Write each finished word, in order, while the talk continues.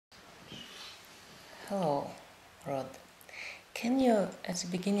Hello, Rod. Can you, at the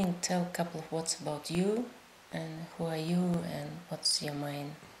beginning, tell a couple of words about you, and who are you, and what's your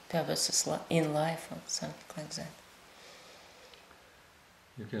main purpose in life, or something like that?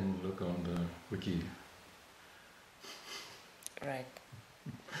 You can look on the wiki. Right.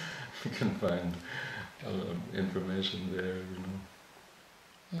 You can find information there, you know.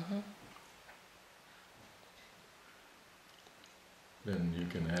 Mm-hmm. Then you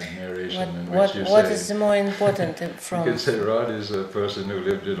can add narration in What which you what say... is the more important from... You can say Rod is a person who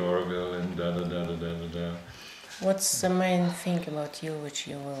lived in Aurobindo and da-da-da-da-da-da-da. What's the main thing about you which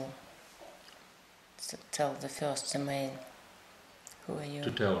you will tell the first, the main? Who are you?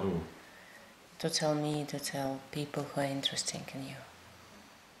 To tell who? To tell me, to tell people who are interested in you.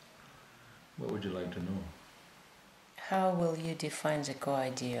 What would you like to know? How will you define the core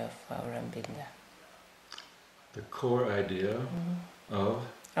idea of Aurobindo? The core idea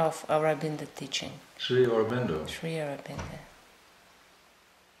of Aurobindo teaching. Shri Aurobindo. Shri Aurobindo.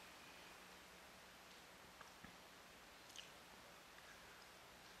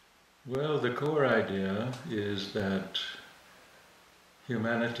 Well, the core idea is that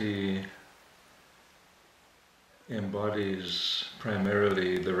humanity embodies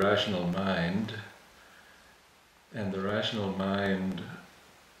primarily the rational mind, and the rational mind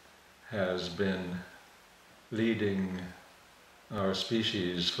has been leading our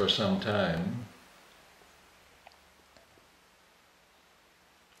species for some time,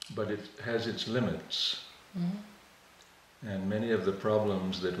 but it has its limits. And many of the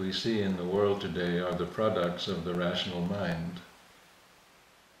problems that we see in the world today are the products of the rational mind.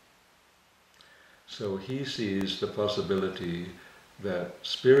 So he sees the possibility that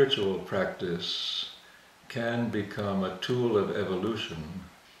spiritual practice can become a tool of evolution,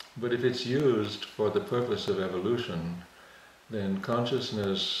 but if it's used for the purpose of evolution, then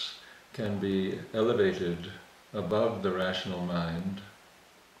consciousness can be elevated above the rational mind,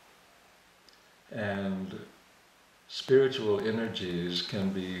 and spiritual energies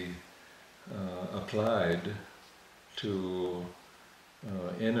can be applied to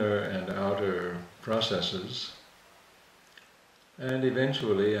inner and outer processes, and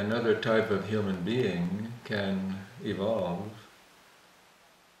eventually another type of human being can evolve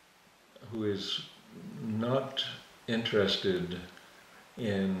who is not interested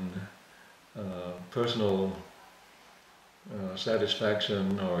in personal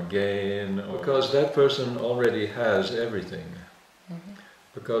satisfaction or gain, because that person already has everything.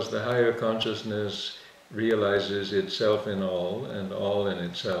 Because the higher consciousness realizes itself in all and all in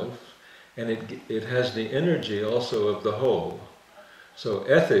itself, and it has the energy also of the whole. So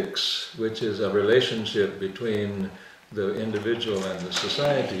ethics, which is a relationship between the individual and the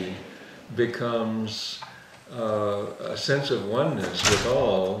society, becomes a sense of oneness with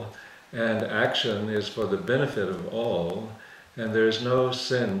all, and action is for the benefit of all, and there is no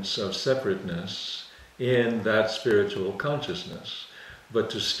sense of separateness in that spiritual consciousness. But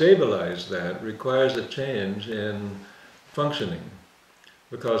to stabilize that requires a change in functioning,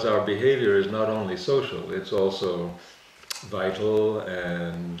 because our behavior is not only social, it's also vital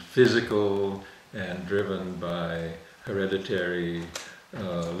and physical and driven by hereditary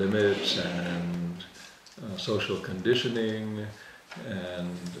limits and social conditioning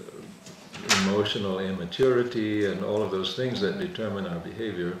and emotional immaturity, and all of those things that determine our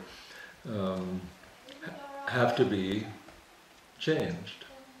behavior have to be changed.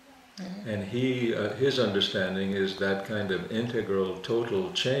 And his understanding is that kind of integral,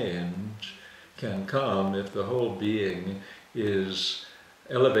 total change can come if the whole being is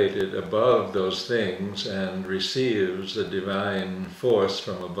elevated above those things and receives the divine force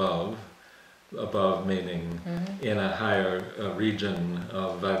from above. Above meaning in a higher region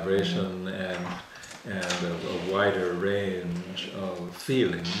of vibration and a wider range of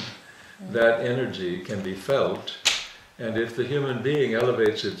feeling. That energy can be felt, and if the human being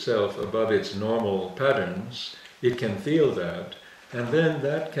elevates itself above its normal patterns, it can feel that, and then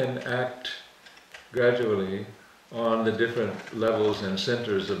that can act gradually on the different levels and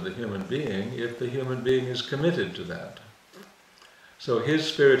centers of the human being if the human being is committed to that. So his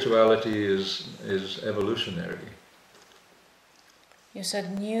spirituality is evolutionary. You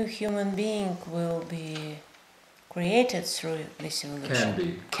said new human being will be created through this evolution.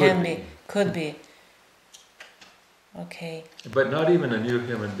 Can be. Could be. Okay. But not even a new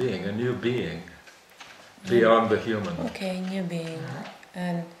human being, a new being beyond the human. Okay, new being.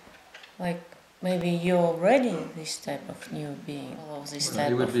 And like maybe you're already this type of new being. All of this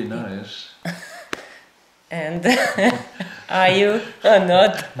type it would of be nice. And are you or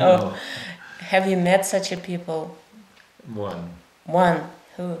not? No. Oh, have you met such a people? One. One.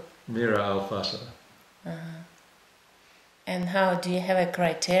 Who? Mira Alfasa. Uh-huh. And how do you have a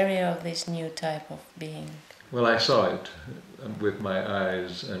criteria of this new type of being? Well, I saw it with my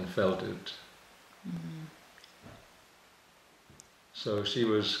eyes and felt it. Mm-hmm. So she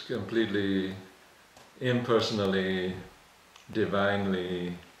was completely impersonally,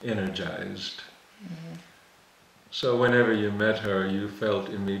 divinely energized. Mm-hmm. So whenever you met her, you felt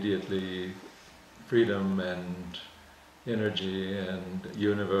immediately freedom and energy and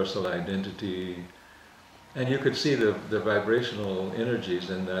universal identity. And you could see the vibrational energies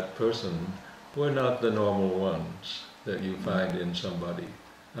in that person were not the normal ones that you find in somebody.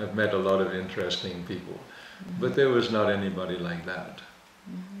 I've met a lot of interesting people, but there was not anybody like that.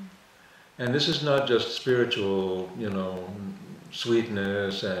 Mm-hmm. And this is not just spiritual,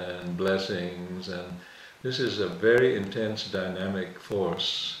 sweetness and blessings, and this is a very intense dynamic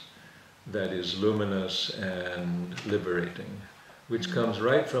force that is luminous and liberating, which comes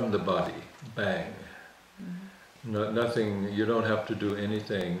right from the body, bang. Nothing, you don't have to do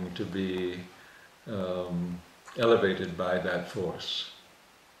anything to be elevated by that force.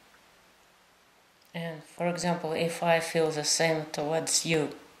 And for example, if I feel the same towards you,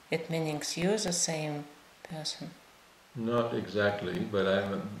 it means you're the same person. Not exactly, but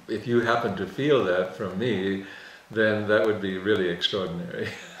if you happen to feel that from me, then that would be really extraordinary.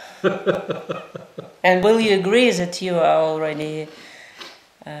 And will you agree that you are already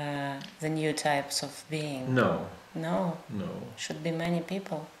the new types of being? No. No? No. Should be many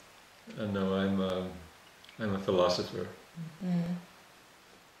people. No, I'm a philosopher. Mm.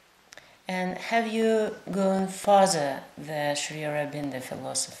 And have you gone further the Shri Aurobindo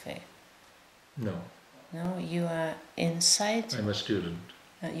philosophy? No. No, you are inside? I'm a student.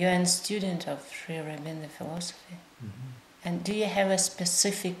 You are a student of Shri Aurobindo philosophy. Mm-hmm. And do you have a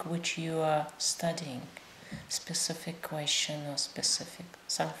specific which you are studying? Specific question or specific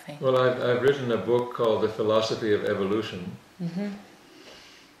something? Well, I've written a book called The Philosophy of Evolution. Mm-hmm.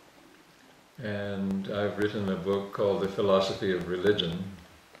 And I've written a book called The Philosophy of Religion.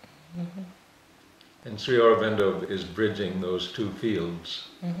 Mm-hmm. And Shri Aurobindo is bridging those two fields.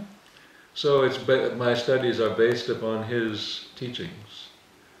 Mm-hmm. So my studies are based upon his teachings.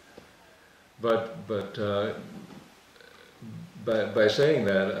 But by saying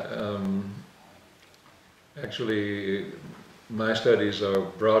that, actually my studies are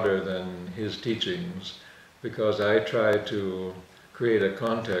broader than his teachings, because I try to create a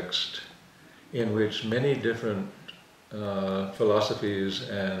context in which many different philosophies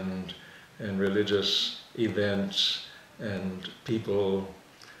and religious events and people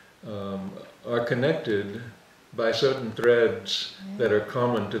are connected by certain threads that are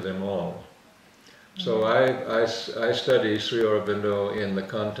common to them all. So I study Shri Aurobindo in the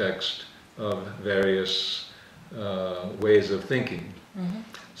context of various ways of thinking. Mm-hmm.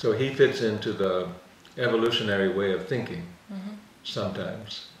 So he fits into the evolutionary way of thinking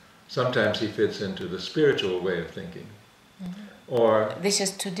sometimes. Sometimes he fits into the spiritual way of thinking. Or this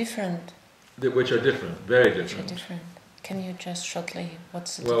is two different. Which are different, very different. Which are different. Can you just shortly,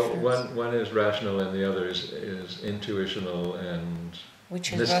 what's the well, difference? one is rational and the other is intuitional and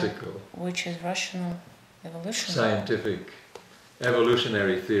mystical. Which is rational evolution? Scientific.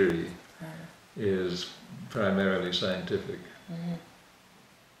 Evolutionary theory is primarily scientific. Mm-hmm.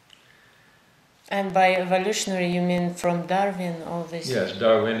 And by evolutionary you mean from Darwin, all this? Yes,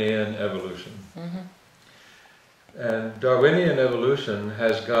 Darwinian evolution. Mm-hmm. And Darwinian evolution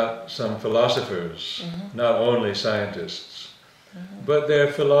has got some philosophers, not only scientists, but they're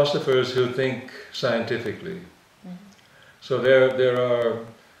philosophers who think scientifically. So there are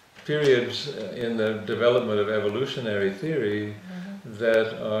periods in the development of evolutionary theory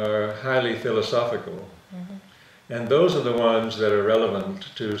that are highly philosophical. And those are the ones that are relevant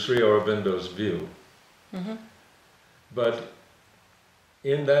to Shri Aurobindo's view. But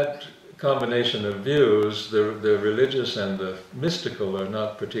in that combination of views, the religious and the mystical are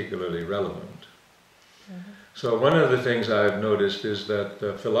not particularly relevant. So one of the things I've noticed is that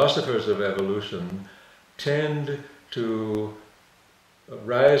the philosophers of evolution tend to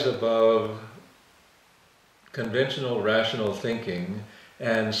rise above conventional rational thinking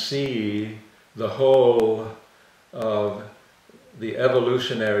and see the whole of the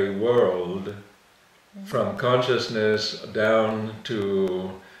evolutionary world from consciousness down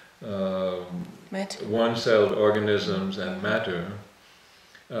to one-celled organisms and matter.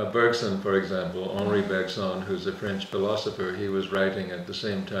 Bergson, for example, Henri Bergson, who's a French philosopher, he was writing at the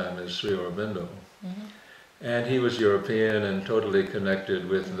same time as Shri Aurobindo. And he was European and totally connected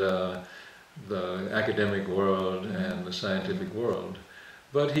with the academic world and the scientific world.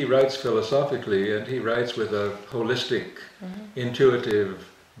 But he writes philosophically, and he writes with a holistic, intuitive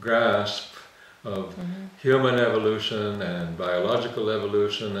grasp of human evolution and biological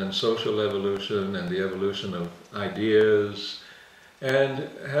evolution and social evolution and the evolution of ideas, and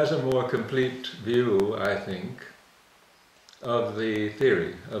has a more complete view, I think, of the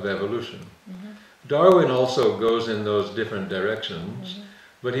theory of evolution. Darwin also goes in those different directions,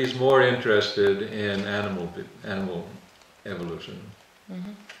 but he's more interested in animal evolution.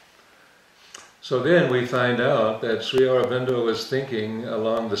 So then we find out that Shri Aurobindo was thinking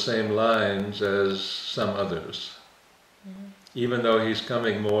along the same lines as some others, even though he's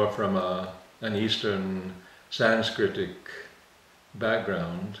coming more from an Eastern Sanskritic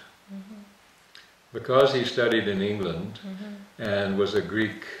background. Because he studied in England and was a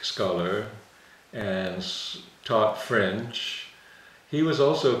Greek scholar and taught French, he was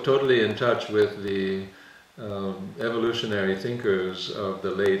also totally in touch with the evolutionary thinkers of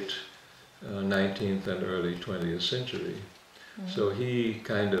the late 19th and early 20th century. So he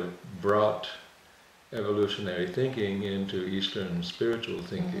kind of brought evolutionary thinking into Eastern spiritual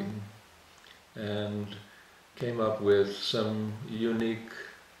thinking and came up with some unique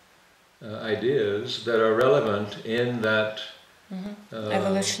ideas that are relevant in that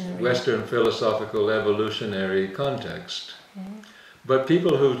Western philosophical evolutionary context. But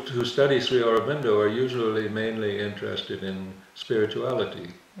people who study Sri Aurobindo are usually mainly interested in spirituality.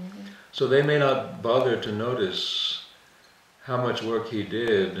 So they may not bother to notice how much work he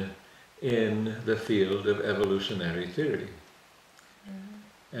did in the field of evolutionary theory.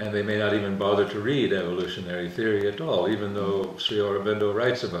 And they may not even bother to read evolutionary theory at all, even though Sri Aurobindo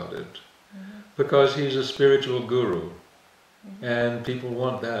writes about it. Because he's a spiritual guru. And people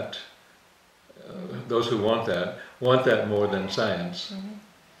want that. Those who want that more than science.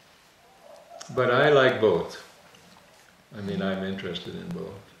 But I like both. I mean, I'm interested in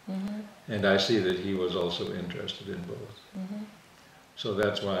both. And I see that he was also interested in both. So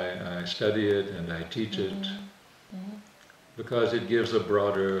that's why I study it and I teach it, because it gives a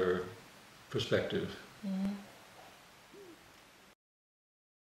broader perspective.